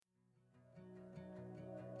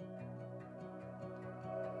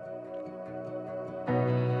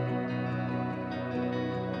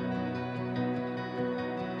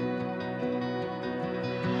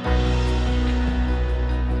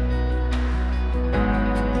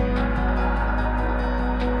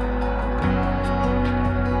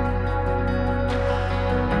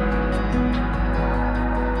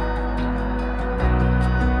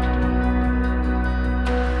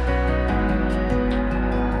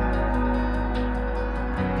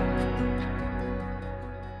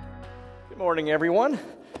morning, everyone.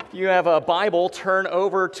 If you have a Bible, turn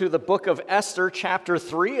over to the book of Esther, chapter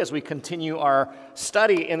 3, as we continue our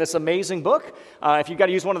study in this amazing book. If you've got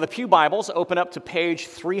to use one of the Pew Bibles, open up to page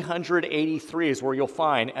 383 is where you'll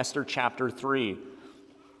find Esther, chapter 3.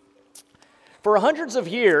 For hundreds of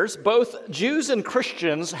years, both Jews and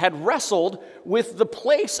Christians had wrestled with the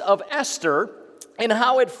place of Esther and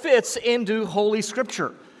how it fits into Holy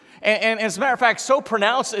Scripture. And as a matter of fact, so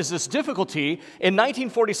pronounced is this difficulty, in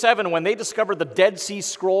 1947, when they discovered the Dead Sea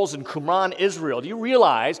Scrolls in Qumran, Israel, do you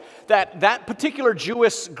realize that that particular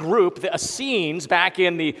Jewish group, the Essenes, back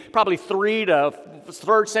in the probably 3rd to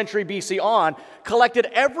 3rd century BC on, collected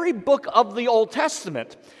every book of the Old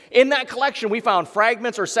Testament. In that collection, we found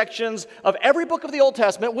fragments or sections of every book of the Old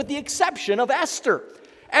Testament with the exception of Esther.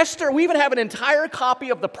 Esther, we even have an entire copy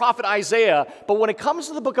of the prophet Isaiah, but when it comes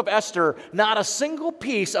to the book of Esther, not a single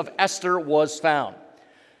piece of Esther was found.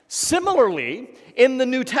 Similarly, in the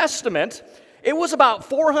New Testament, it was about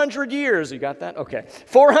 400 years, you got that? Okay.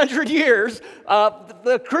 400 years,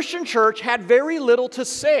 the Christian church had very little to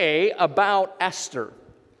say about Esther.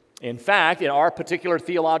 In fact, in our particular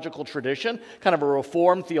theological tradition, kind of a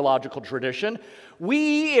Reformed theological tradition,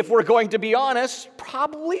 we, if we're going to be honest,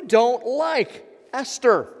 probably don't like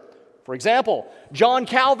Esther. For example, John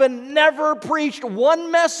Calvin never preached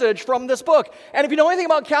one message from this book. And if you know anything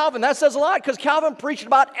about Calvin, that says a lot, because Calvin preached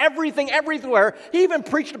about everything, everywhere. He even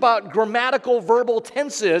preached about grammatical verbal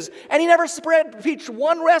tenses, and he never preached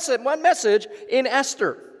one message in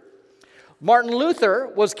Esther. Martin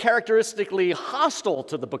Luther was characteristically hostile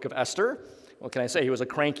to the book of Esther. What can I say? He was a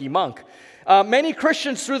cranky monk. Many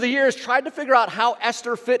Christians through the years tried to figure out how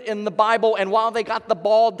Esther fit in the Bible, and while they got the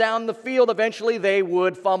ball down the field, eventually they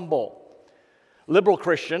would fumble. Liberal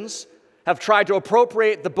Christians have tried to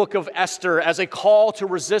appropriate the book of Esther as a call to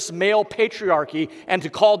resist male patriarchy and to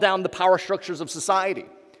call down the power structures of society.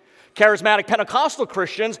 Charismatic Pentecostal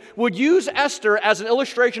Christians would use Esther as an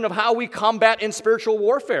illustration of how we combat in spiritual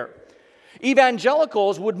warfare.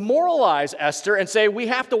 Evangelicals would moralize Esther and say we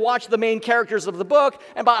have to watch the main characters of the book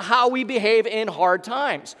about how we behave in hard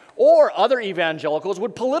times. Or other evangelicals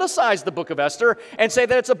would politicize the book of Esther and say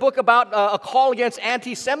that it's a book about a call against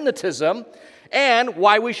anti-Semitism and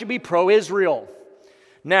why we should be pro-Israel.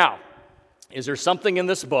 Now, is there something in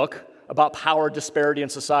this book about power disparity in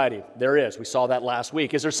society? There is. We saw that last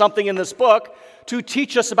week. Is there something in this book to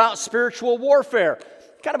teach us about spiritual warfare?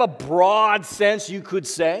 Kind of a broad sense, you could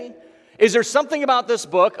say. Is there something about this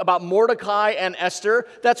book, about Mordecai and Esther,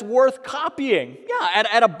 that's worth copying? Yeah,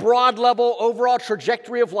 at a broad level, overall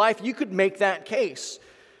trajectory of life, you could make that case.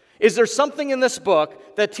 Is there something in this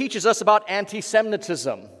book that teaches us about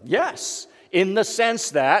anti-Semitism? Yes, in the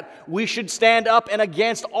sense that we should stand up and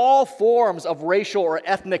against all forms of racial or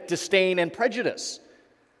ethnic disdain and prejudice.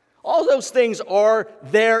 All those things are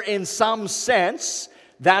there in some sense.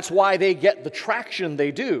 That's why they get the traction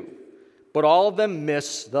they do. But all of them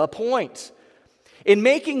miss the point. In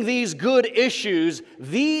making these good issues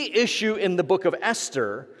the issue in the book of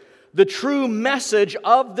Esther, the true message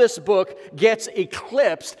of this book gets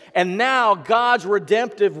eclipsed, and now God's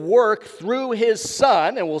redemptive work through His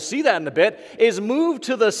Son, and we'll see that in a bit, is moved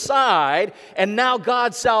to the side, and now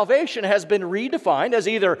God's salvation has been redefined as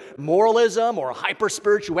either moralism or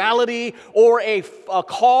hyper-spirituality or a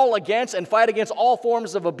call against and fight against all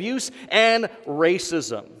forms of abuse and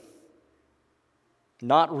racism.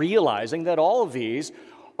 Not realizing that all of these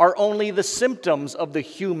are only the symptoms of the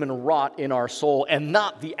human rot in our soul and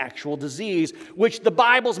not the actual disease, which the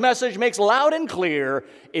Bible's message makes loud and clear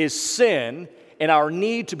is sin and our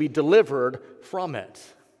need to be delivered from it.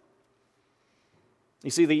 You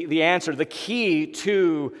see, the answer, the key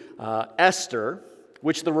to Esther,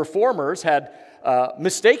 which the reformers had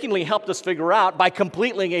mistakenly helped us figure out by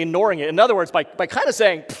completely ignoring it. In other words, by kind of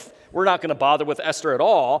saying, we're not going to bother with Esther at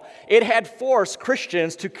all. It had forced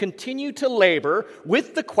Christians to continue to labor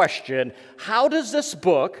with the question, how does this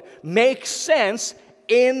book make sense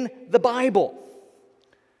in the Bible?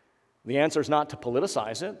 The answer is not to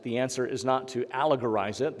politicize it. The answer is not to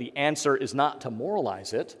allegorize it. The answer is not to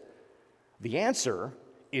moralize it. The answer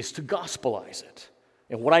is to gospelize it.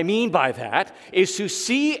 And what I mean by that is to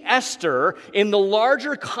see Esther in the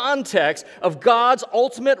larger context of God's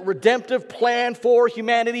ultimate redemptive plan for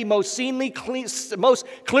humanity, most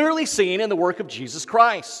clearly seen in the work of Jesus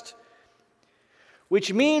Christ.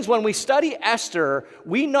 Which means when we study Esther,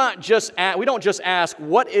 we don't just ask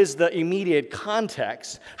what is the immediate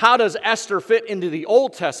context. How does Esther fit into the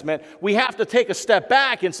Old Testament? We have to take a step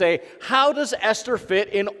back and say, how does Esther fit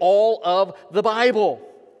in all of the Bible?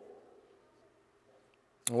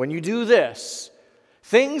 When you do this,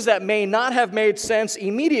 things that may not have made sense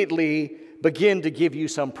immediately begin to give you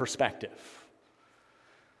some perspective.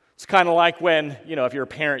 It's kind of like when, if you're a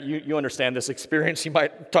parent, you understand this experience. You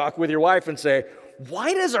might talk with your wife and say,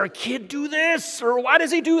 why does our kid do this? Or why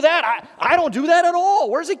does he do that? I don't do that at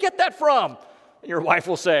all. Where does he get that from? And your wife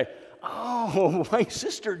will say, oh, my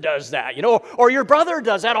sister does that, or your brother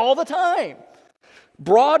does that all the time.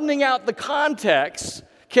 Broadening out the context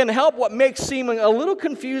can help what makes seeming a little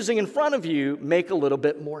confusing in front of you make a little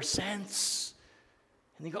bit more sense.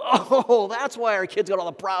 And you go, oh, that's why our kids got all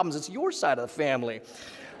the problems. It's your side of the family.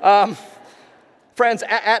 Friends,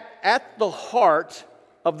 at the heart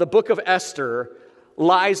of the book of Esther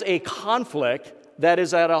lies a conflict that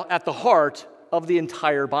is at the heart of the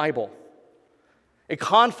entire Bible. A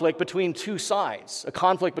conflict between two sides, a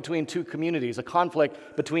conflict between two communities, a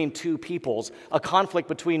conflict between two peoples, a conflict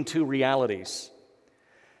between two realities.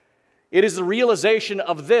 It is the realization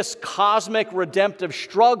of this cosmic redemptive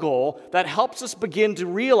struggle that helps us begin to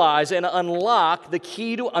realize and unlock the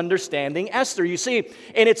key to understanding Esther. You see,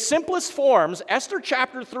 in its simplest forms, Esther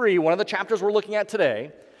chapter 3, one of the chapters we're looking at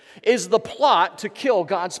today, is the plot to kill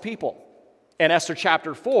God's people. And Esther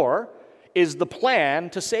chapter 4 is the plan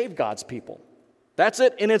to save God's people. That's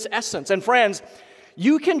it in its essence. And friends,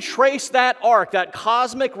 you can trace that arc, that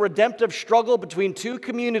cosmic redemptive struggle between two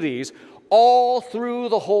communities all through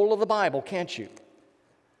the whole of the Bible, can't you?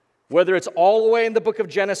 Whether it's all the way in the book of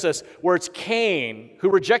Genesis, where it's Cain who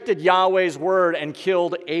rejected Yahweh's word and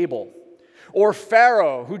killed Abel, or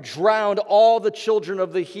Pharaoh who drowned all the children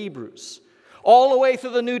of the Hebrews, all the way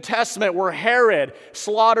through the New Testament where Herod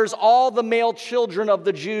slaughters all the male children of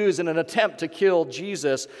the Jews in an attempt to kill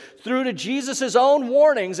Jesus, through to Jesus' own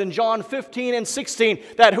warnings in John 15 and 16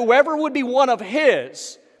 that whoever would be one of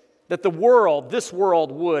his, that this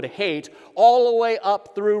world would hate, all the way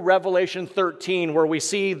up through Revelation 13 where we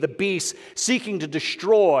see the beast seeking to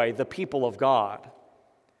destroy the people of God.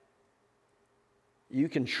 You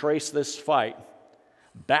can trace this fight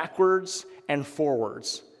backwards and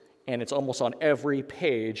forwards, and it's almost on every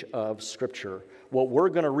page of Scripture. What we're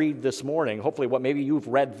going to read this morning, hopefully what maybe you've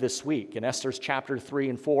read this week in Esther's chapter 3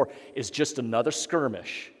 and 4, is just another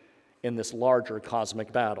skirmish in this larger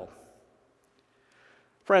cosmic battle.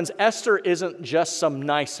 Friends, Esther isn't just some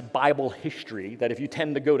nice Bible history that if you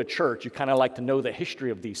tend to go to church, you kind of like to know the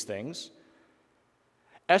history of these things.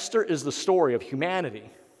 Esther is the story of humanity.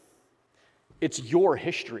 It's your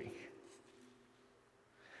history.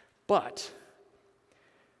 But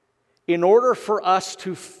in order for us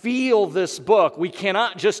to feel this book, we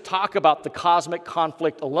cannot just talk about the cosmic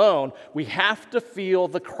conflict alone. We have to feel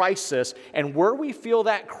the crisis. And where we feel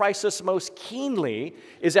that crisis most keenly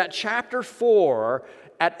is at chapter 4,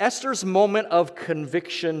 at Esther's moment of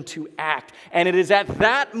conviction to act. And it is at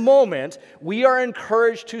that moment we are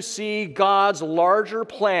encouraged to see God's larger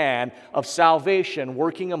plan of salvation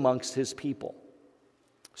working amongst his people.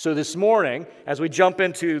 So this morning, as we jump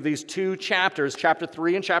into these two chapters, chapter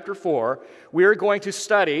 3 and chapter 4, we are going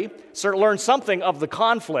to learn something of the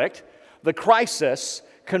conflict, the crisis,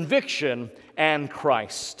 conviction, and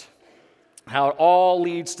Christ. How it all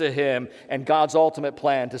leads to him and God's ultimate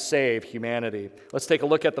plan to save humanity. Let's take a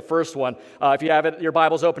look at the first one. If you have your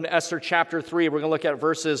Bibles open to Esther chapter 3, we're going to look at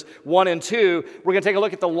verses 1 and 2. We're going to take a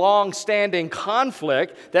look at the long-standing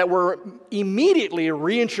conflict that we're immediately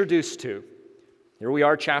reintroduced to. Here we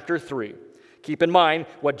are, chapter 3. Keep in mind,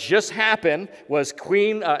 what just happened was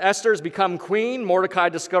Esther's become queen. Mordecai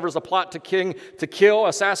discovers a plot to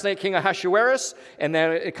assassinate King Ahasuerus, and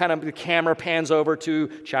then the camera pans over to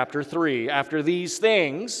chapter 3. After these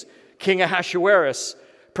things, King Ahasuerus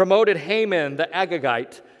promoted Haman the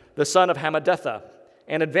Agagite, the son of Hammedatha,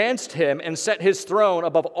 and advanced him and set his throne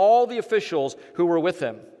above all the officials who were with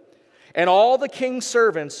him. And all the king's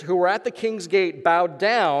servants who were at the king's gate bowed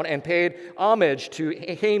down and paid homage to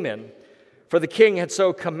Haman, for the king had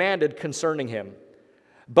so commanded concerning him.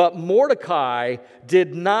 But Mordecai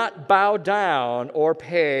did not bow down or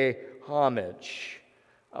pay homage.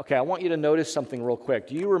 Okay, I want you to notice something real quick.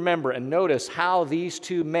 Do you remember and notice how these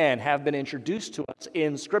two men have been introduced to us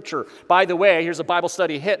in Scripture? By the way, here's a Bible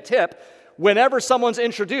study tip. Whenever someone's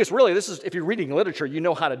introduced, really, this is, if you're reading literature, you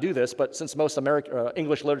know how to do this, but since most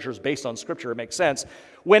English literature is based on Scripture, it makes sense.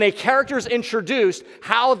 When a character is introduced,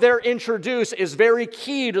 how they're introduced is very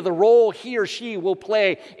key to the role he or she will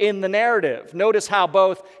play in the narrative. Notice how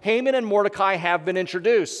both Haman and Mordecai have been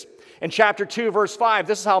introduced. In chapter 2, verse 5,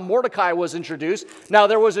 this is how Mordecai was introduced. Now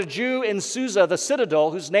there was a Jew in Susa, the citadel,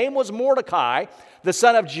 whose name was Mordecai, the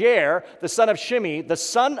son of Jair, the son of Shimei, the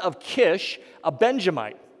son of Kish, a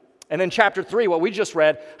Benjamite. And then chapter 3, what we just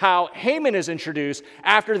read, how Haman is introduced.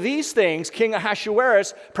 After these things, King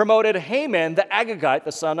Ahasuerus promoted Haman the Agagite,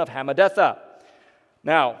 the son of Hammedatha.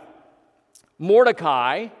 Now,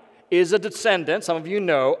 Mordecai is a descendant, some of you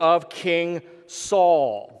know, of King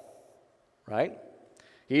Saul, right?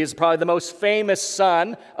 He is probably the most famous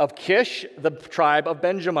son of Kish, the tribe of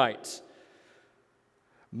Benjamites.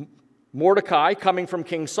 Mordecai, coming from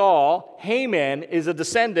King Saul, Haman is a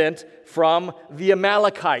descendant from the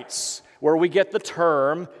Amalekites, where we get the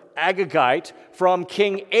term Agagite from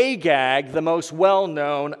King Agag, the most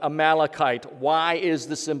well-known Amalekite. Why is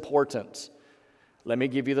this important? Let me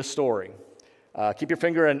give you the story. Keep your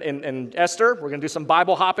finger in Esther. We're going to do some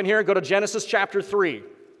Bible hopping here. Go to Genesis chapter 3.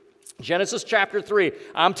 Genesis chapter 3.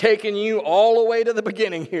 I'm taking you all the way to the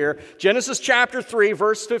beginning here. Genesis chapter 3,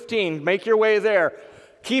 verse 15. Make your way there.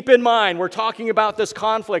 Keep in mind, we're talking about this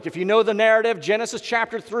conflict. If you know the narrative, Genesis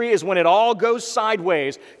chapter 3 is when it all goes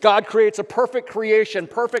sideways. God creates a perfect creation,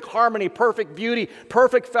 perfect harmony, perfect beauty,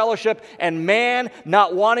 perfect fellowship, and man,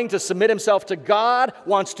 not wanting to submit himself to God,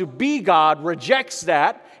 wants to be God, rejects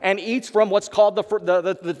that, and eats from what's called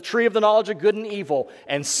the tree of the knowledge of good and evil,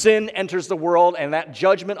 and sin enters the world, and that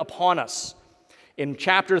judgment upon us. In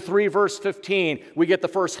chapter 3, verse 15, we get the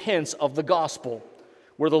first hints of the gospel,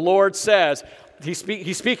 where the Lord says,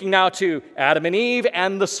 He's speaking now to Adam and Eve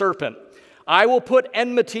and the serpent. I will put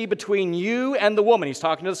enmity between you and the woman. He's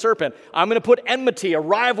talking to the serpent. I'm going to put enmity, a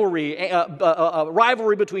rivalry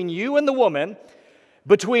between you and the woman,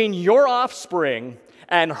 between your offspring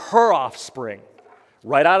and her offspring.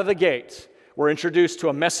 Right out of the gate, we're introduced to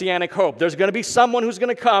a messianic hope. There's going to be someone who's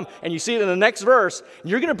going to come, and you see it in the next verse,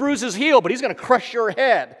 you're going to bruise his heel, but he's going to crush your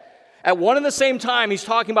head. At one and the same time, he's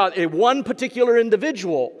talking about one particular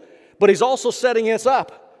individual, but he's also setting us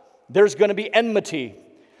up. There's going to be enmity.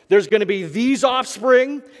 There's going to be these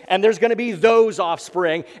offspring, and there's going to be those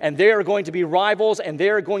offspring, and they are going to be rivals, and they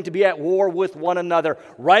are going to be at war with one another.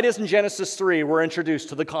 Right as in Genesis 3, we're introduced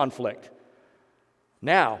to the conflict.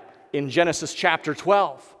 Now, in Genesis chapter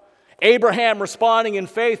 12, Abraham responding in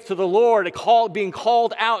faith to the Lord, being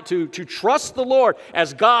called out to trust the Lord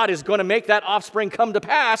as God is going to make that offspring come to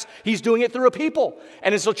pass. He's doing it through a people.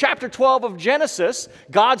 And in so chapter 12 of Genesis,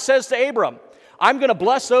 God says to Abram, I'm going to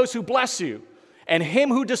bless those who bless you, and him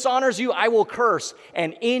who dishonors you I will curse,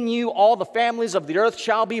 and in you all the families of the earth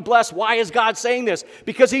shall be blessed. Why is God saying this?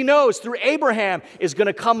 Because he knows through Abraham is going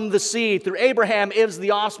to come the seed. Through Abraham is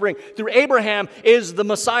the offspring. Through Abraham is the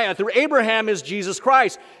Messiah. Through Abraham is Jesus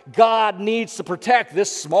Christ. God needs to protect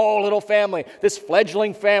this small little family, this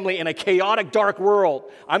fledgling family in a chaotic, dark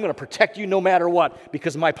world. I'm going to protect you no matter what,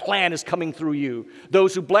 because my plan is coming through you.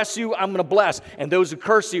 Those who bless you, I'm going to bless, and those who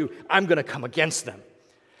curse you, I'm going to come against them.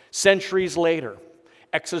 Centuries later,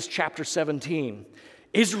 Exodus chapter 17,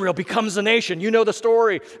 Israel becomes a nation. You know the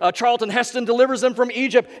story. Charlton Heston delivers them from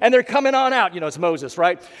Egypt, and they're coming on out. You know, it's Moses,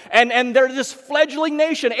 right? And they're this fledgling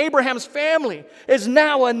nation. Abraham's family is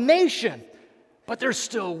now a nation, but they're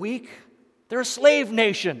still weak. They're a slave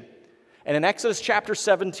nation. And in Exodus chapter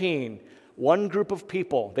 17, one group of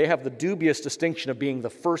people, they have the dubious distinction of being the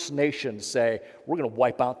first nation to say, we're going to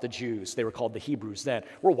wipe out the Jews. They were called the Hebrews then.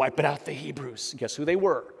 We're wiping out the Hebrews. Guess who they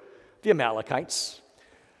were? The Amalekites.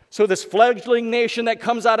 So this fledgling nation that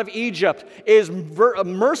comes out of Egypt is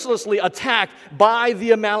mercilessly attacked by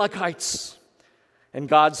the Amalekites. And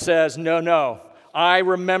God says, no, I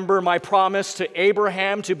remember my promise to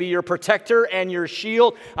Abraham to be your protector and your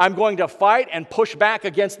shield. I'm going to fight and push back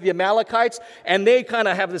against the Amalekites. And they kind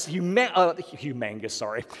of have this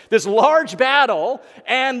this large battle,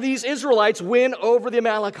 and these Israelites win over the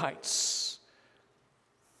Amalekites.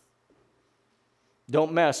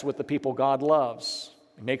 Don't mess with the people God loves.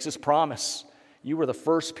 He makes his promise. You were the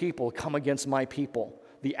first people to come against my people,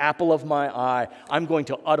 the apple of my eye. I'm going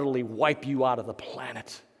to utterly wipe you out of the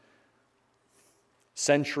planet.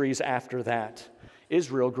 Centuries after that,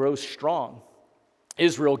 Israel grows strong.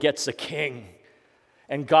 Israel gets a king.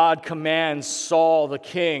 And God commands Saul the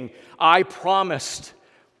king, I promised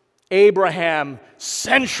Abraham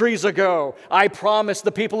centuries ago, I promised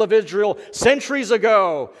the people of Israel centuries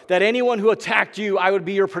ago that anyone who attacked you, I would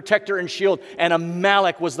be your protector and shield. And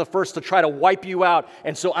Amalek was the first to try to wipe you out.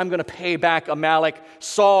 And so I'm going to pay back Amalek.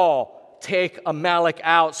 Saul, take Amalek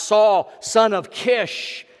out. Saul, son of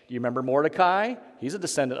Kish. Do you remember Mordecai? He's a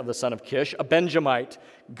descendant of the son of Kish, a Benjamite.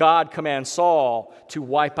 God commands Saul to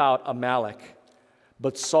wipe out Amalek.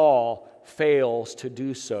 But Saul fails to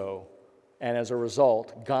do so. And as a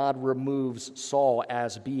result, God removes Saul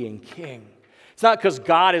as being king. It's not because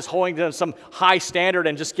God is holding to some high standard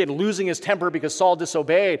and just losing his temper because Saul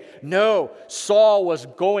disobeyed. No, Saul was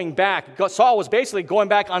going back. Saul was basically going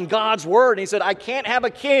back on God's word. And he said, I can't have a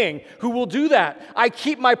king who will do that. I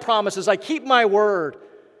keep my promises. I keep my word.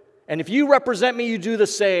 And if you represent me, you do the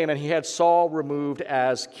same. And he had Saul removed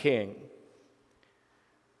as king.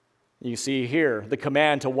 You see here the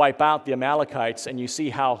command to wipe out the Amalekites, and you see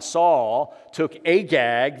how Saul took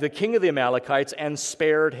Agag, the king of the Amalekites, and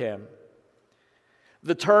spared him.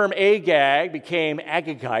 The term Agag became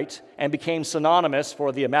Agagite and became synonymous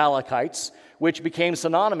for the Amalekites, which became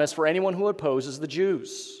synonymous for anyone who opposes the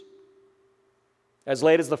Jews. As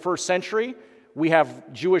late as the first century, we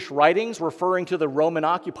have Jewish writings referring to the Roman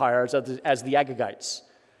occupiers as the Agagites.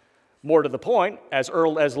 More to the point, as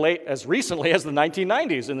recently as the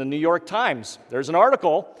 1990s in the New York Times, there's an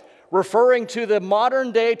article referring to the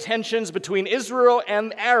modern-day tensions between Israel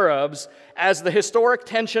and Arabs as the historic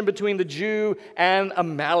tension between the Jew and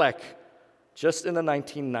Amalek, just in the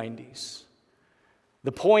 1990s.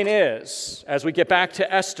 The point is, as we get back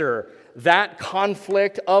to Esther, that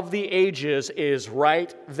conflict of the ages is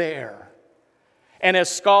right there. And as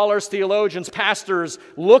scholars, theologians, pastors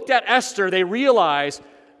looked at Esther, they realized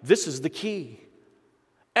this is the key.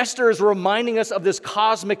 Esther is reminding us of this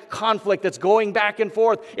cosmic conflict that's going back and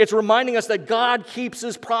forth. It's reminding us that God keeps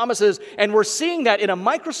his promises, and we're seeing that in a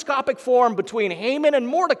microscopic form between Haman and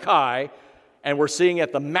Mordecai, and we're seeing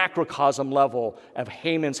at the macrocosm level of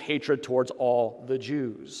Haman's hatred towards all the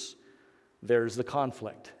Jews. There's the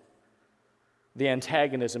conflict. The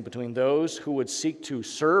antagonism between those who would seek to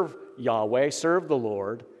serve Yahweh, serve the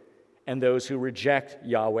Lord, and those who reject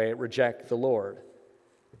Yahweh, reject the Lord.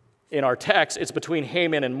 In our text, it's between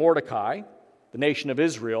Haman and Mordecai, the nation of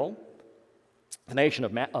Israel, the nation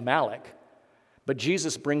of Amalek. But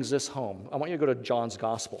Jesus brings this home. I want you to go to John's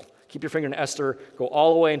Gospel. Keep your finger in Esther. Go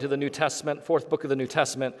all the way into the New Testament, fourth book of the New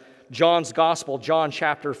Testament. John's Gospel, John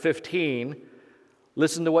chapter 15.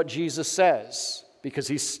 Listen to what Jesus says, because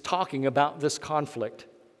he's talking about this conflict.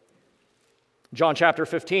 John chapter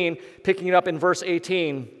 15, picking it up in verse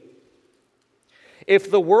 18. If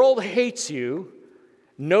the world hates you,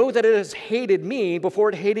 know that it has hated me before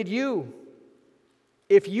it hated you.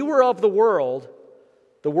 If you were of the world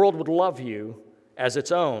would love you as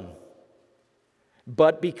its own.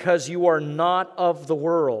 But because you are not of the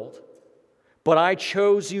world, but I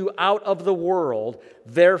chose you out of the world,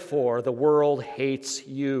 therefore the world hates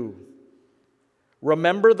you.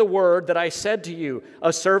 Remember the word that I said to you,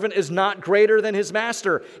 a servant is not greater than his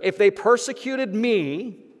master. If they persecuted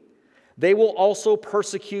me, they will also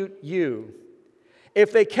persecute you.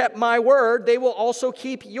 If they kept my word, they will also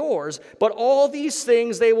keep yours. But all these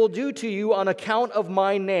things they will do to you on account of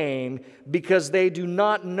my name, because they do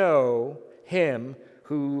not know him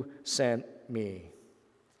who sent me.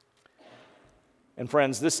 And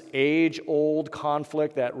friends, this age-old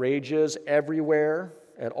conflict that rages everywhere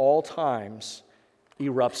at all times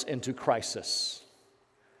erupts into crisis.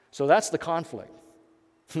 So that's the conflict.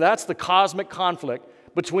 That's the cosmic conflict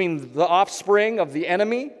between the offspring of the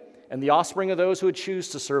enemy and the offspring of those who would choose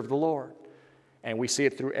to serve the Lord. And we see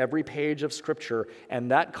it through every page of Scripture.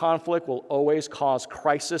 And that conflict will always cause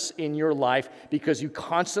crisis in your life, because you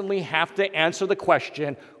constantly have to answer the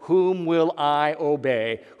question, whom will I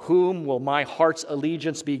obey? Whom will my heart's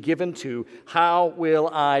allegiance be given to? How will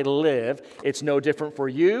I live? It's no different for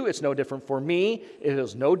you. It's no different for me. It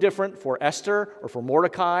is no different for Esther or for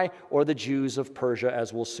Mordecai or the Jews of Persia,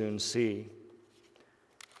 as we'll soon see.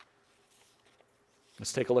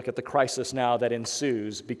 Let's take a look at the crisis now that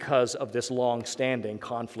ensues because of this long-standing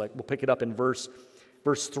conflict. We'll pick it up in verse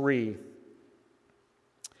 3.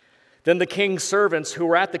 Then the king's servants who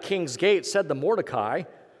were at the king's gate said to Mordecai,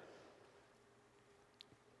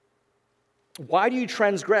 "Why do you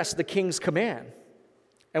transgress the king's command?"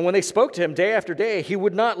 And when they spoke to him day after day, he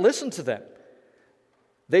would not listen to them.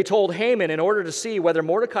 They told Haman in order to see whether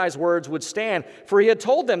Mordecai's words would stand, for he had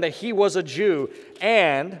told them that he was a Jew.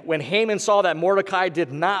 And when Haman saw that Mordecai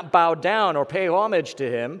did not bow down or pay homage to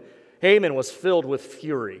him, Haman was filled with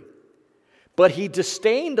fury. But he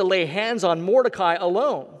disdained to lay hands on Mordecai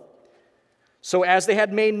alone. So as they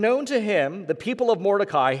had made known to him the people of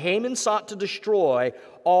Mordecai, Haman sought to destroy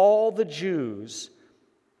all the Jews,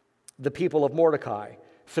 the people of Mordecai,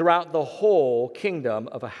 throughout the whole kingdom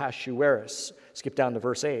of Ahasuerus. Skip down to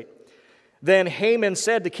verse 8. Then Haman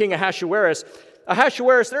said to King Ahasuerus,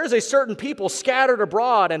 "Ahasuerus, there is a certain people scattered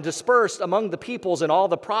abroad and dispersed among the peoples in all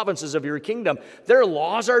the provinces of your kingdom. Their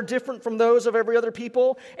laws are different from those of every other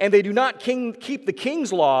people, and they do not keep the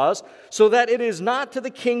king's laws, so that it is not to the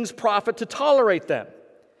king's profit to tolerate them.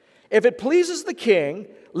 If it pleases the king,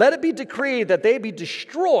 let it be decreed that they be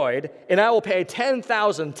destroyed, and I will pay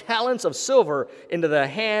 10,000 talents of silver into the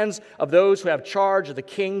hands of those who have charge of the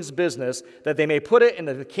king's business, that they may put it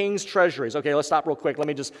into the king's treasuries." Okay, let's stop real quick. Let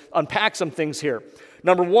me just unpack some things here.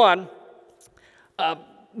 Number one,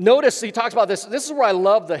 Notice he talks about this. This is where I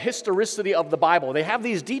love the historicity of the Bible. They have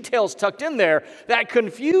these details tucked in there that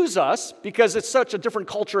confuse us because it's such a different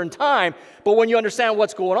culture and time. But when you understand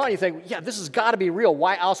what's going on, you think, yeah, this has got to be real.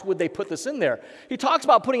 Why else would they put this in there? He talks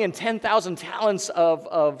about putting in 10,000 talents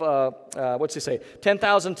what's he say?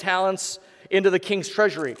 10,000 talents into the king's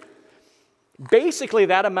treasury. Basically,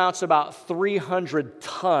 that amounts to about 300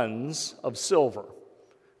 tons of silver,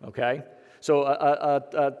 okay? So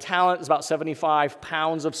a talent is about 75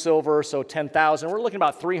 pounds of silver, so 10,000. We're looking at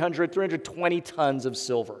about 320 tons of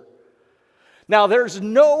silver. Now, there's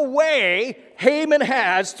no way Haman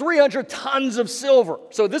has 300 tons of silver.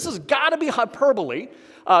 So this has got to be hyperbole.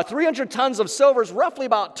 300 tons of silver is roughly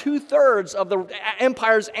about 2/3 of the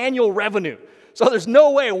empire's annual revenue. So there's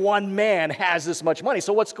no way one man has this much money.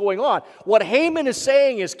 So what's going on? What Haman is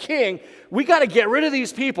saying is, King, we got to get rid of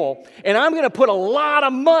these people, and I'm going to put a lot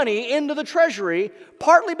of money into the treasury,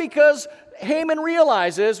 partly because Haman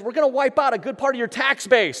realizes we're going to wipe out a good part of your tax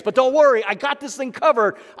base. But don't worry, I got this thing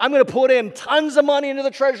covered. I'm going to put in tons of money into the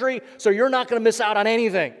treasury, so you're not going to miss out on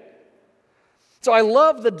anything. So I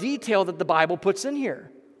love the detail that the Bible puts in here.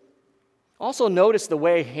 Also notice the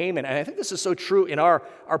way Haman, and I think this is so true in our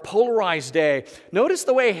polarized day, notice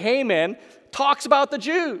the way Haman talks about the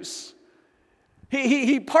Jews.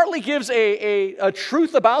 He partly gives a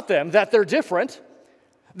truth about them, that they're different.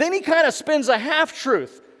 Then he kind of spins a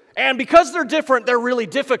half-truth. And because they're different, they're really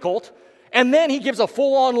difficult. And then he gives a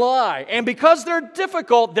full-on lie. And because they're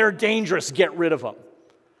difficult, they're dangerous. Get rid of them.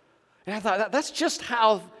 And I thought, that's just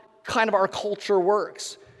how kind of our culture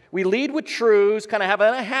works. We lead with truths, kind of have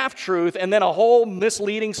a half-truth, and then a whole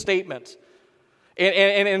misleading statement.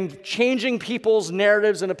 And changing people's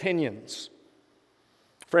narratives and opinions.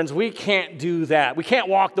 Friends, we can't do that. We can't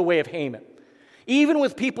walk the way of Haman. Even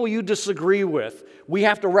with people you disagree with, we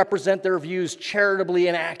have to represent their views charitably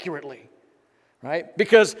and accurately. Right?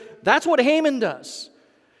 Because that's what Haman does.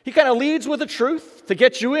 He kind of leads with the truth to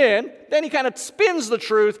get you in, then he kind of spins the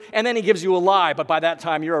truth, and then he gives you a lie. But by that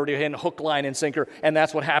time, you're already in hook, line, and sinker, and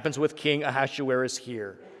that's what happens with King Ahasuerus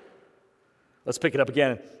here. Let's pick it up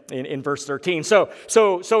again in verse 13.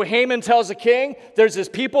 So Haman tells the king, there's this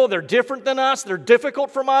people, they're different than us, they're difficult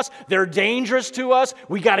from us, they're dangerous to us,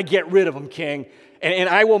 we got to get rid of them, king. And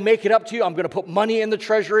I will make it up to you. I'm going to put money in the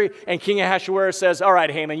treasury. And King Ahasuerus says, all right,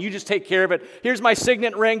 Haman, you just take care of it. Here's my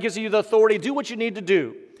signet ring, gives you the authority. Do what you need to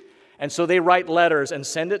do. And so they write letters and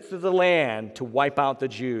send it through the land to wipe out the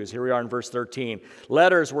Jews. Here we are in verse 13.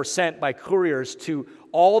 Letters were sent by couriers to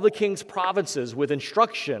all the king's provinces with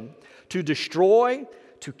instruction to destroy,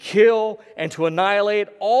 to kill, and to annihilate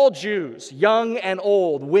all Jews, young and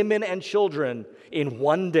old, women and children, in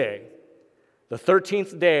one day, the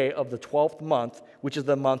 13th day of the 12th month, which is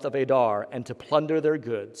the month of Adar, and to plunder their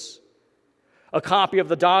goods. A copy of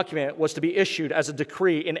the document was to be issued as a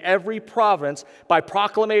decree in every province by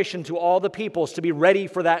proclamation to all the peoples to be ready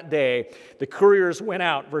for that day. The couriers went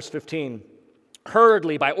out, verse 15,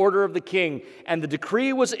 hurriedly by order of the king, and the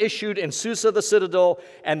decree was issued in Susa the citadel,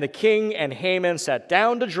 and the king and Haman sat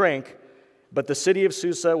down to drink, but the city of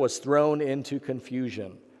Susa was thrown into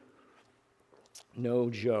confusion. No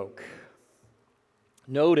joke.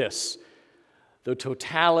 Notice the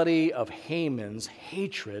totality of Haman's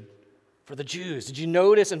hatred for the Jews. Did you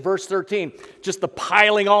notice in verse 13, just the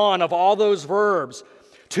piling on of all those verbs?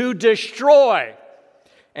 To destroy.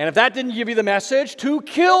 And if that didn't give you the message, to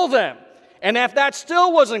kill them. And if that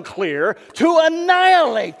still wasn't clear, to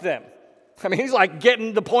annihilate them. I mean, he's like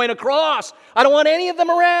getting the point across. I don't want any of them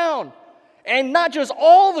around. And not just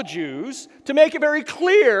all the Jews, to make it very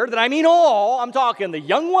clear that I mean all. I'm talking the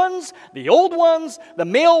young ones, the old ones, the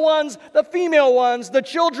male ones, the female ones, the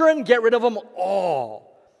children. Get rid of them all.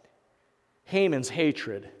 Haman's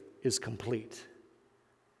hatred is complete.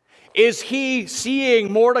 Is he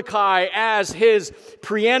seeing Mordecai as his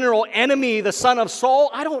perennial enemy, the son of Saul?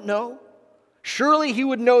 I don't know. Surely he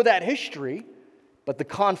would know that history, but the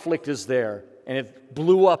conflict is there, and it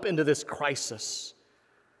blew up into this crisis.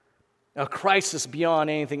 A crisis beyond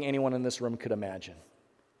anything anyone in this room could imagine.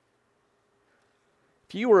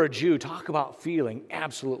 If you were a Jew, talk about feeling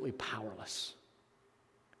absolutely powerless.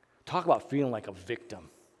 Talk about feeling like a victim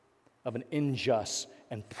of an unjust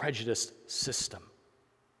and prejudiced system.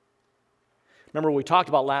 Remember what we talked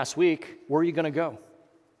about last week? Where are you going to go?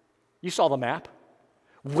 You saw the map.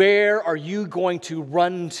 Where are you going to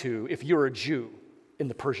run to if you're a Jew in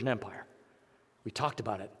the Persian Empire? We talked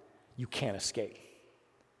about it. You can't escape.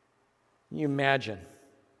 Can you imagine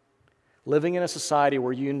living in a society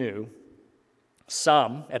where you knew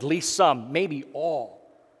some, at least some, maybe all,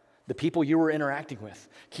 the people you were interacting with?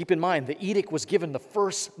 Keep in mind, the edict was given the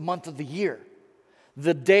first month of the year.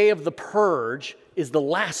 The day of the purge is the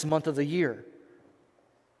last month of the year.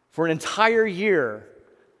 For an entire year,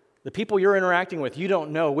 the people you're interacting with, you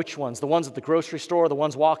don't know which ones. The ones at the grocery store, the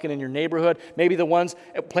ones walking in your neighborhood, maybe the ones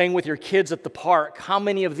playing with your kids at the park. How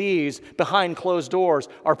many of these behind closed doors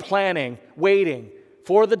are planning, waiting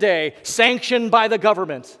for the day, sanctioned by the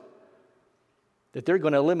government, that they're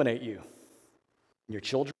going to eliminate you, your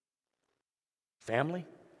children, family,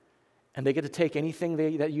 and they get to take anything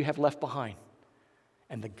that you have left behind.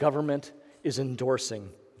 And the government is endorsing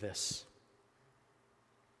this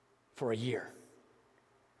for a year.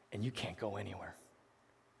 And you can't go anywhere,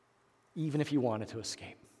 even if you wanted to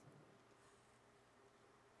escape.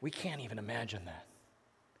 We can't even imagine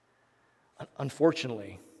that.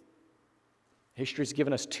 Unfortunately, history's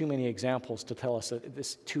given us too many examples to tell us that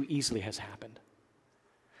this too easily has happened.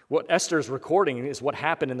 What Esther's recording is what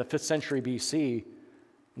happened in the 5th century BC.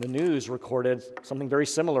 The news recorded something very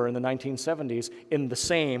similar in the 1970s in the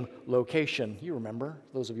same location. You remember,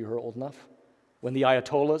 those of you who are old enough, when the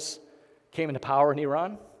Ayatollahs came into power in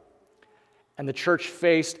Iran? And the church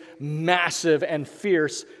faced massive and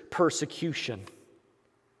fierce persecution.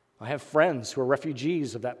 I have friends who are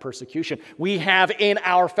refugees of that persecution. We have in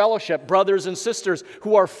our fellowship brothers and sisters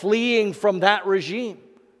who are fleeing from that regime.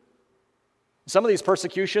 Some of these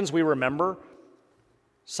persecutions we remember,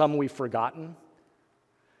 some we've forgotten.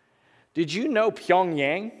 Did you know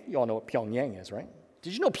Pyongyang? You all know what Pyongyang is, right?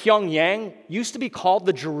 Did you know Pyongyang used to be called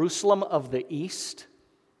the Jerusalem of the East?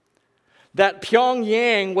 That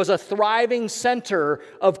Pyongyang was a thriving center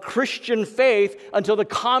of Christian faith until the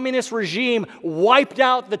communist regime wiped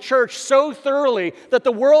out the church so thoroughly that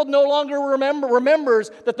the world no longer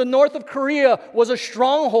remembers that the north of Korea was a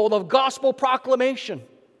stronghold of gospel proclamation.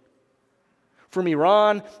 From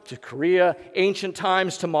Iran to Korea, ancient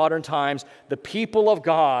times to modern times, the people of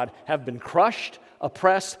God have been crushed,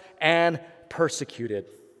 oppressed, and persecuted.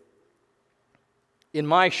 In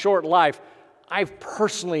my short life, I've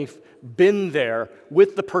personally been there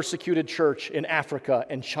with the persecuted church in Africa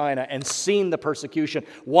and China and seen the persecution,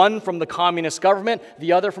 one from the communist government,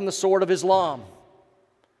 the other from the sword of Islam.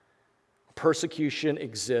 Persecution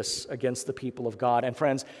exists against the people of God. And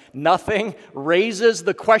friends, nothing raises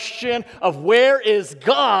the question of where is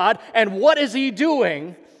God and what is He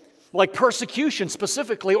doing, like persecution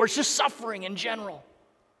specifically, or just suffering in general.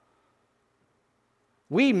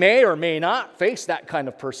 We may or may not face that kind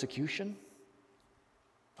of persecution.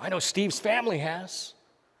 I know Steve's family has.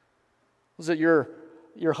 Was it your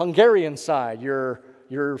Hungarian side,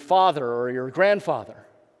 your father or your grandfather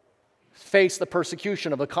faced the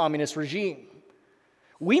persecution of a communist regime?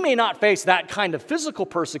 We may not face that kind of physical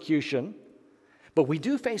persecution, but we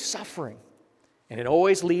do face suffering, and it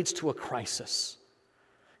always leads to a crisis.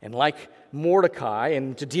 And like Mordecai,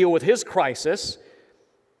 and to deal with his crisis,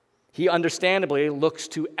 he understandably looks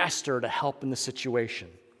to Esther to help in the situation.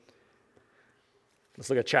 Let's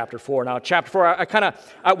look at chapter 4. Now, chapter 4,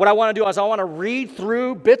 what I want to do is I want to read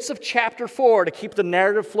through bits of chapter 4 to keep the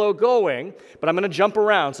narrative flow going, but I'm going to jump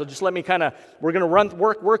around, so just let me we're going to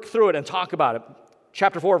work through it and talk about it.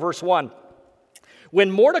 Chapter 4, verse 1. When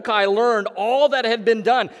Mordecai learned all that had been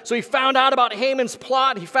done, so he found out about Haman's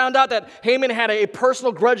plot. He found out that Haman had a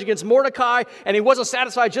personal grudge against Mordecai, and he wasn't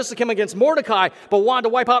satisfied just to come against Mordecai, but wanted to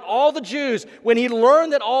wipe out all the Jews. When he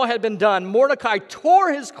learned that all had been done, Mordecai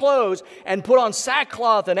tore his clothes and put on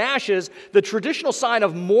sackcloth and ashes, the traditional sign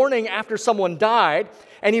of mourning after someone died,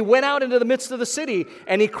 and he went out into the midst of the city,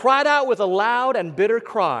 and he cried out with a loud and bitter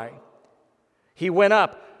cry. He went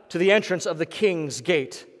up to the entrance of the king's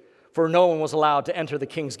gate, for no one was allowed to enter the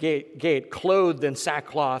king's gate clothed in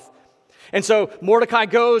sackcloth. And so Mordecai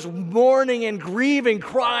goes mourning and grieving,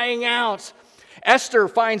 crying out. Esther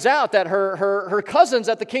finds out that her cousin's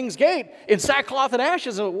at the king's gate in sackcloth and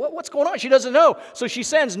ashes. And what's going on? She doesn't know. So she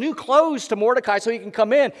sends new clothes to Mordecai so he can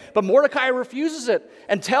come in. But Mordecai refuses it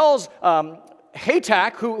and tells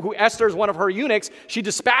Hatak, who Esther is one of her eunuchs, she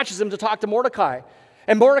dispatches him to talk to Mordecai.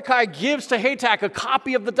 And Mordecai gives to Hatak a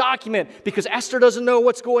copy of the document because Esther doesn't know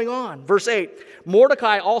what's going on. Verse 8,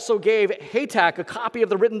 Mordecai also gave Hatak a copy of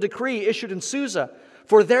the written decree issued in Susa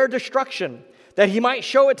for their destruction, that he might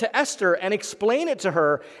show it to Esther and explain it to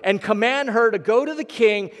her and command her to go to the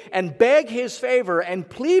king and beg his favor and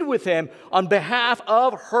plead with him on behalf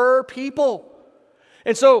of her people.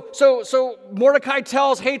 And so Mordecai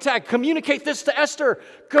tells Hatak, communicate this to Esther.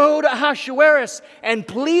 Go to Ahasuerus and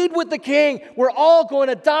plead with the king. We're all going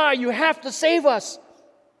to die. You have to save us.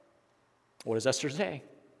 What does Esther say?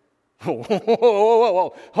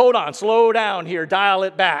 Whoa. Hold on. Slow down here. Dial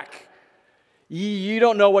it back. You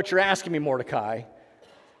don't know what you're asking me, Mordecai.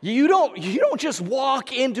 You don't just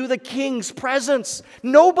walk into the king's presence.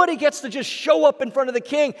 Nobody gets to just show up in front of the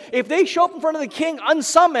king. If they show up in front of the king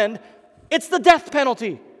unsummoned, it's the death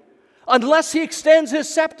penalty. Unless he extends his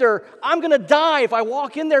scepter, I'm going to die if I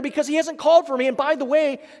walk in there because he hasn't called for me. And by the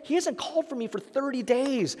way, he hasn't called for me for 30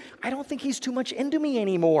 days. I don't think he's too much into me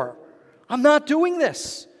anymore. I'm not doing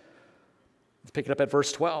this. Let's pick it up at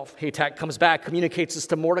verse 12. Hatak comes back, communicates this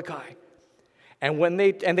to Mordecai. And when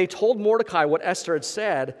they told Mordecai what Esther had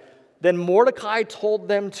said, then Mordecai told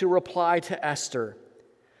them to reply to Esther,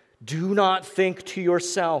 "Do not think to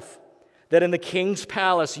yourself that in the king's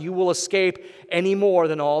palace you will escape any more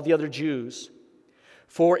than all the other Jews.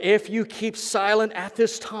 For if you keep silent at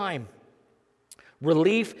this time,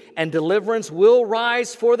 relief and deliverance will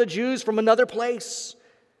rise for the Jews from another place,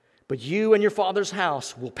 but you and your father's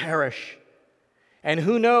house will perish. And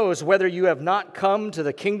who knows whether you have not come to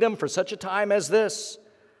the kingdom for such a time as this?"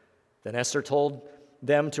 Then Esther told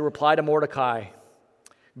them to reply to Mordecai,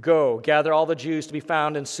 "Go, gather all the Jews to be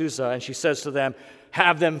found in Susa." And she says to them,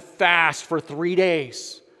 "Have them fast for 3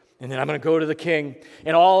 days. And then I'm going to go to the king.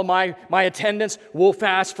 And all my attendants will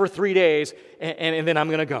fast for 3 days. And then I'm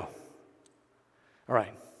going to go." All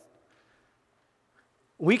right.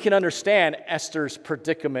 We can understand Esther's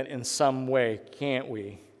predicament in some way, can't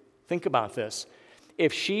we? Think about this.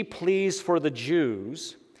 If she pleads for the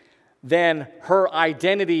Jews, then her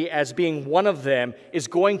identity as being one of them is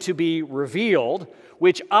going to be revealed,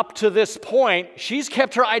 which up to this point, she's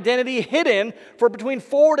kept her identity hidden for between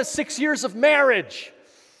 4 to 6 years of marriage.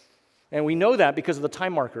 And we know that because of the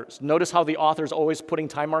time markers. Notice how the author's always putting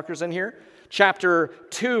time markers in here. Chapter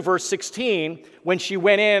 2, verse 16, when she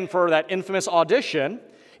went in for that infamous audition,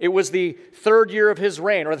 it was the 3rd year of his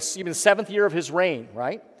reign, or even the 7th year of his reign,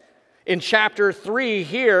 right? In chapter 3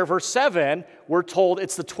 here, verse 7, we're told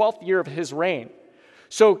it's the 12th year of his reign.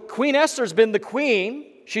 So Queen Esther's been the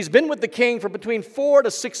queen. She's been with the king for between 4 to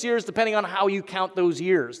 6 years, depending on how you count those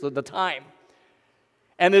years, the time.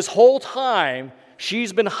 And this whole time,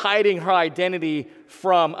 she's been hiding her identity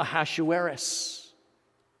from Ahasuerus.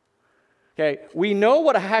 Okay, we know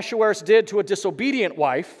what Ahasuerus did to a disobedient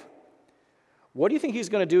wife. What do you think he's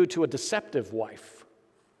going to do to a deceptive wife?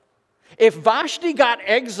 If Vashti got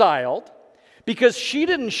exiled because she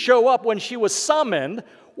didn't show up when she was summoned,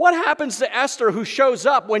 what happens to Esther who shows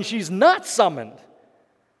up when she's not summoned?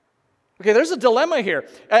 Okay, there's a dilemma here.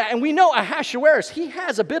 And we know Ahasuerus, he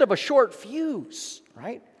has a bit of a short fuse,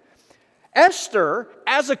 right? Esther,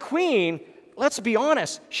 as a queen, let's be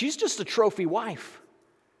honest, she's just a trophy wife.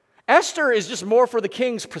 Esther is just more for the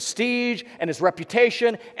king's prestige and his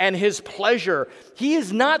reputation and his pleasure. He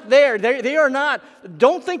is not there. They are not.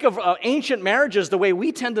 Don't think of ancient marriages the way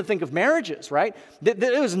we tend to think of marriages, right?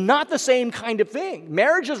 It was not the same kind of thing.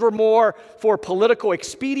 Marriages were more for political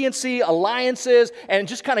expediency, alliances, and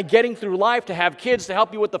just kind of getting through life to have kids to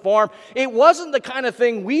help you with the farm. It wasn't the kind of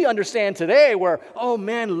thing we understand today where, oh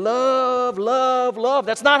man, love, love, love.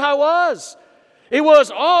 That's not how it was. It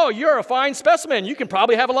was, oh, you're a fine specimen. You can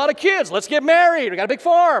probably have a lot of kids. Let's get married. We got a big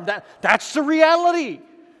farm. That's the reality.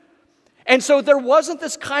 And so there wasn't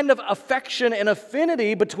this kind of affection and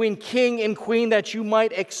affinity between king and queen that you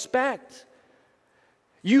might expect.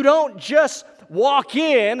 You don't just walk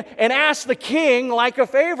in and ask the king like a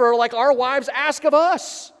favor, like our wives ask of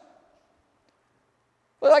us.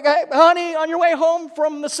 Like, hey, honey, on your way home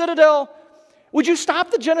from the citadel, would you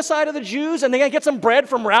stop the genocide of the Jews and then get some bread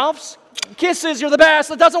from Ralph's? Kisses, you're the best.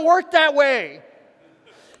 It doesn't work that way.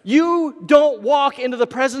 You don't walk into the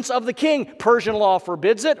presence of the king. Persian law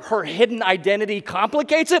forbids it. Her hidden identity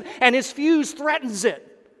complicates it, and his fuse threatens it.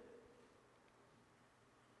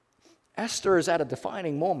 Esther is at a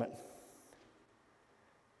defining moment.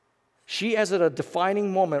 She is at a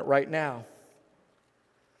defining moment right now.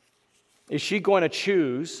 Is she going to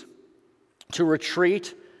choose to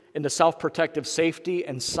retreat into self-protective safety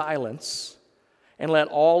and silence and let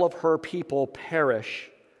all of her people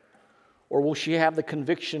perish? Or will she have the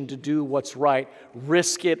conviction to do what's right,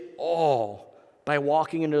 risk it all by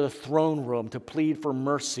walking into the throne room to plead for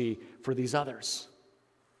mercy for these others?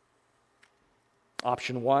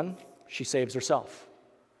 Option 1, she saves herself.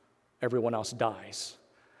 Everyone else dies.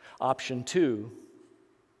 Option 2,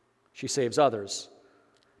 she saves others,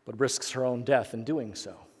 but risks her own death in doing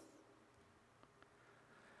so.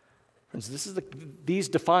 Friends, these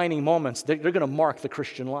defining moments, they're going to mark the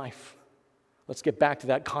Christian life. Let's get back to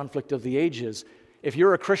that conflict of the ages. If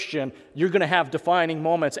you're a Christian, you're going to have defining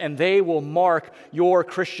moments, and they will mark your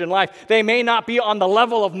Christian life. They may not be on the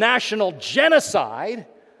level of national genocide,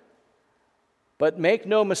 but make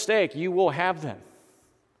no mistake, you will have them.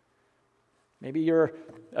 Maybe you're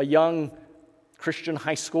a young Christian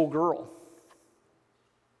high school girl.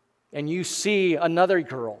 and you see another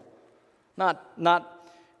girl, not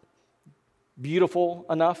beautiful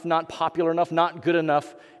enough, not popular enough, not good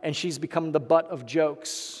enough, and she's become the butt of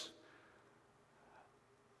jokes,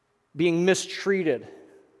 being mistreated,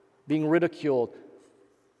 being ridiculed.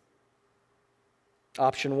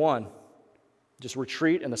 Option 1, just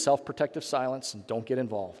retreat in the self-protective silence and don't get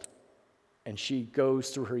involved. And she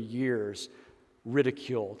goes through her years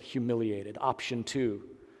ridiculed, humiliated. Option 2,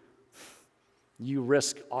 you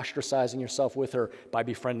risk ostracizing yourself with her by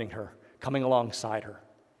befriending her, coming alongside her,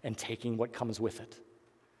 and taking what comes with it.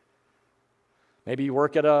 Maybe you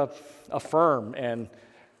work at a firm and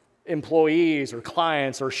employees or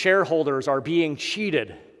clients or shareholders are being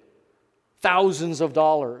cheated thousands of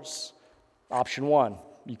dollars. Option 1,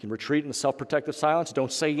 you can retreat in the self-protective silence.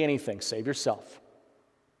 Don't say anything. Save yourself.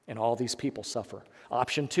 And all these people suffer.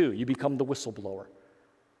 Option 2, you become the whistleblower.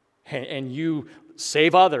 And you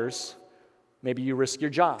save others. Maybe you risk your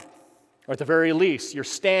job. Or at the very least, you're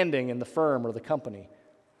standing in the firm or the company.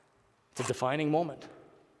 It's a defining moment.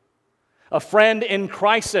 A friend in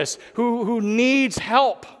crisis who needs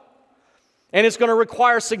help. And it's going to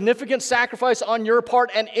require significant sacrifice on your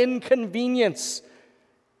part and inconvenience.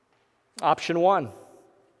 Option 1,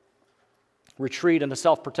 retreat into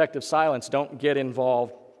self-protective silence. Don't get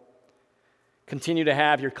involved. Continue to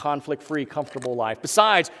have your conflict-free, comfortable life.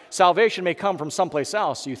 Besides, salvation may come from someplace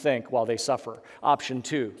else, you think, while they suffer. Option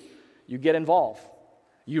 2, you get involved.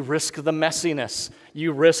 You risk the messiness.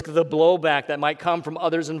 You risk the blowback that might come from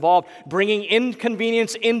others involved, bringing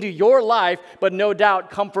inconvenience into your life, but no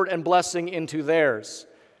doubt comfort and blessing into theirs.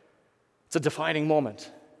 It's a defining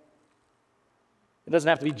moment. It doesn't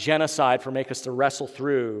have to be genocide for make us to wrestle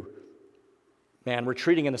through. Man,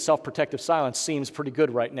 retreating into self-protective silence seems pretty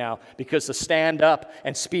good right now because to stand up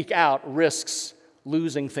and speak out risks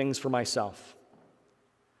losing things for myself.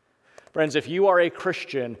 Friends, if you are a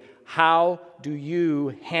Christian, how do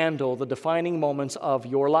you handle the defining moments of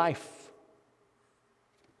your life?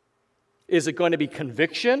 Is it going to be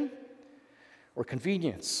conviction or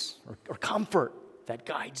convenience or comfort that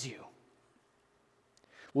guides you?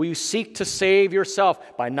 Will you seek to save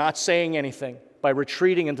yourself by not saying anything, by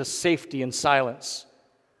retreating into safety and silence?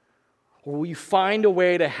 Or will you find a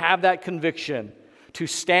way to have that conviction, to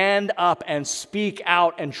stand up and speak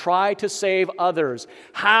out and try to save others?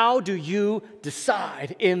 How do you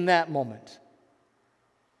decide in that moment?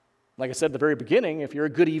 Like I said at the very beginning, if you're a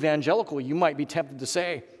good evangelical, you might be tempted to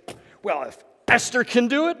say, well, if Esther can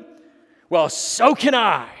do it, well, so can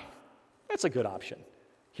I. That's a good option.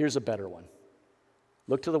 Here's a better one.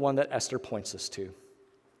 Look to the one that Esther points us to.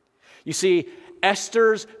 You see,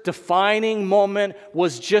 Esther's defining moment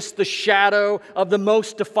was just the shadow of the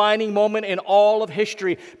most defining moment in all of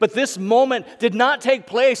history. But this moment did not take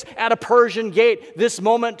place at a Persian gate. This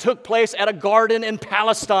moment took place at a garden in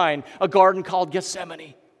Palestine, a garden called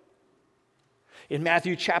Gethsemane. In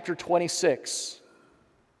Matthew chapter 26,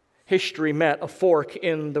 history met a fork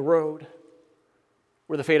in the road,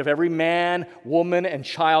 where the fate of every man, woman, and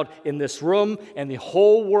child in this room and the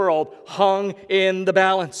whole world hung in the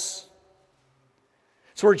balance.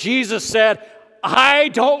 It's where Jesus said, I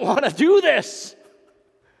don't want to do this.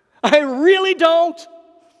 I really don't.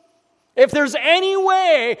 If there's any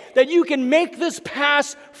way that you can make this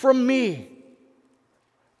pass from me,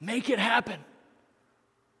 make it happen.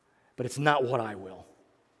 But it's not what I will.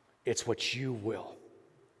 It's what you will.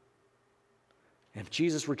 And if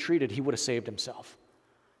Jesus retreated, he would have saved himself.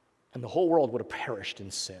 And the whole world would have perished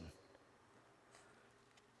in sin.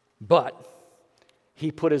 But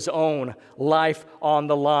he put his own life on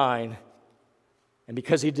the line. And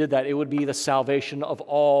because he did that, it would be the salvation of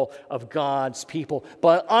all of God's people.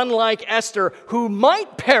 But unlike Esther, who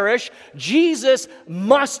might perish, Jesus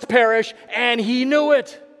must perish, and he knew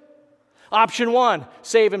it. Option 1,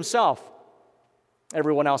 save himself.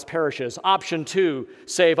 Everyone else perishes. Option 2,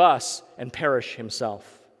 save us and perish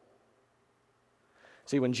himself.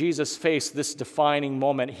 See, when Jesus faced this defining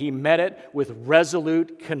moment, he met it with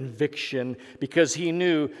resolute conviction because he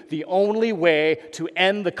knew the only way to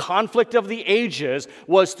end the conflict of the ages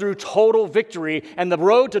was through total victory, and the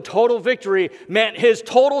road to total victory meant his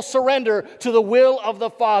total surrender to the will of the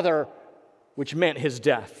Father, which meant his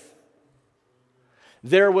death.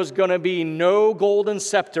 There was going to be no golden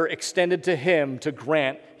scepter extended to him to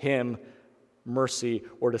grant him mercy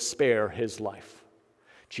or to spare his life.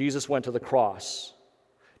 Jesus went to the cross,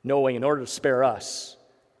 knowing in order to spare us,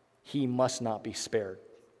 he must not be spared.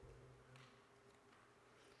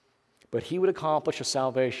 But he would accomplish a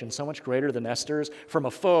salvation so much greater than Esther's from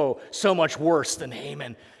a foe so much worse than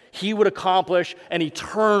Haman. He would accomplish an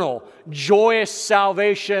eternal, joyous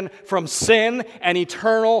salvation from sin and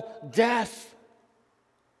eternal death.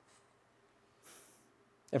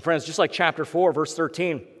 And friends, just like chapter 4, verse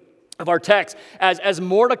 13 of our text, as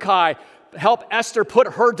Mordecai helped Esther put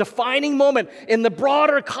her defining moment in the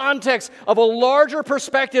broader context of a larger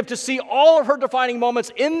perspective to see all of her defining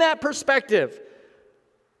moments in that perspective,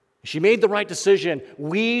 she made the right decision.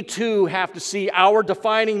 We too have to see our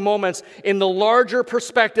defining moments in the larger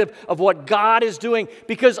perspective of what God is doing,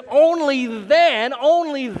 because only then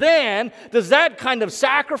does that kind of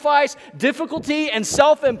sacrifice, difficulty, and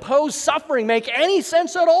self-imposed suffering make any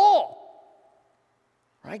sense at all.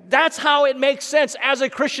 Right? That's how it makes sense as a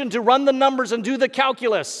Christian to run the numbers and do the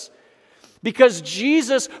calculus. Because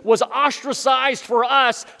Jesus was ostracized for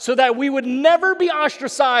us so that we would never be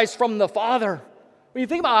ostracized from the Father. When you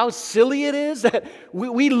think about how silly it is that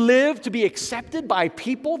we live to be accepted by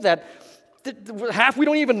people that half we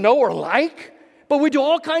don't even know or like, but we do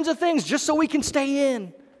all kinds of things just so we can stay in.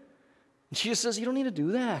 And Jesus says, you don't need to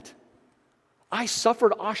do that. I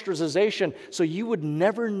suffered ostracization so you would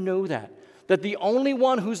never know that the only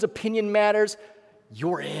one whose opinion matters,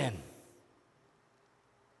 you're in.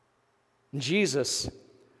 And Jesus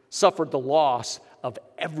suffered the loss of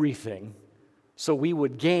everything so we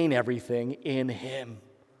would gain everything in Him.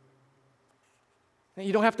 And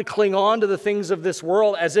you don't have to cling on to the things of this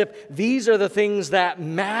world as if these are the things that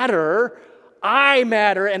matter. I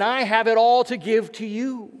matter, and I have it all to give to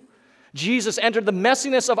you. Jesus entered the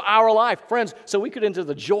messiness of our life, friends, so we could enter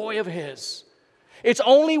the joy of His. It's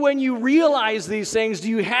only when you realize these things do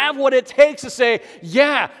you have what it takes to say,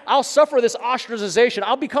 yeah, I'll suffer this ostracization.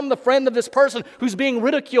 I'll become the friend of this person who's being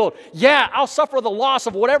ridiculed. Yeah, I'll suffer the loss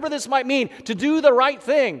of whatever this might mean to do the right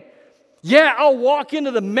thing. Yeah, I'll walk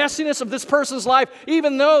into the messiness of this person's life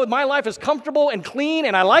even though my life is comfortable and clean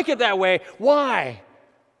and I like it that way. Why?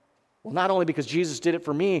 Well, not only because Jesus did it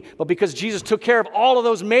for me, but because Jesus took care of all of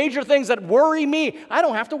those major things that worry me. I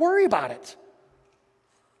don't have to worry about it.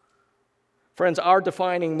 Friends, our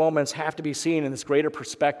defining moments have to be seen in this greater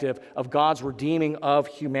perspective of God's redeeming of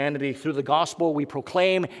humanity through the gospel we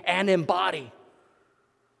proclaim and embody.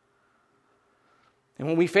 And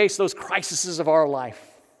when we face those crises of our life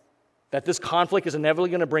that this conflict is inevitably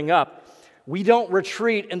going to bring up, we don't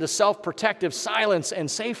retreat into self-protective silence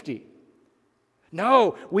and safety.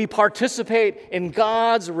 No, we participate in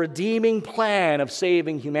God's redeeming plan of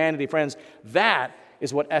saving humanity. Friends, that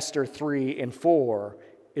is what Esther 3 and 4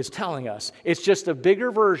 is telling us. It's just a bigger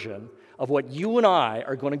version of what you and I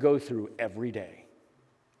are going to go through every day.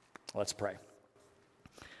 Let's pray.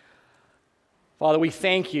 Father, we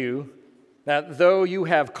thank you that though you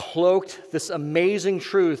have cloaked this amazing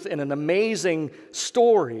truth in an amazing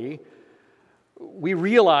story, we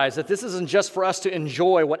realize that this isn't just for us to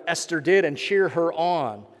enjoy what Esther did and cheer her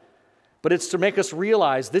on, but it's to make us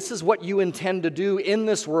realize this is what you intend to do in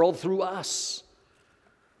this world through us.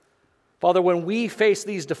 Father, when we face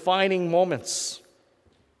these defining moments,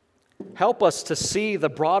 help us to see the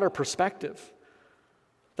broader perspective.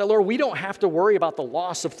 That, Lord, we don't have to worry about the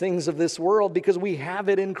loss of things of this world because we have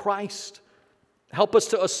it in Christ. Help us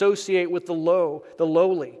to associate with the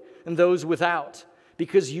lowly, and those without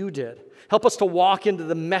because you did. Help us to walk into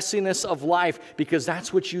the messiness of life because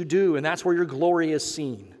that's what you do and that's where your glory is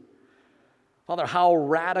seen. Father, how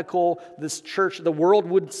radical this church, the world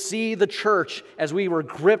would see the church as we were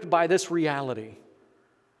gripped by this reality.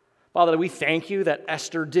 Father, we thank you that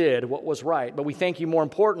Esther did what was right, but we thank you more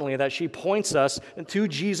importantly that she points us to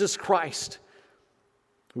Jesus Christ,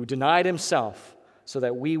 who denied himself so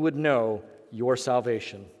that we would know your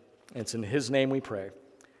salvation. And it's in his name we pray.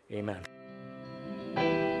 Amen.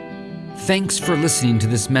 Thanks for listening to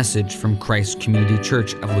this message from Christ Community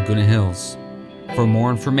Church of Laguna Hills. For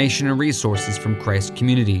more information and resources from Christ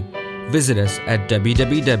Community, visit us at www.ccclh.org.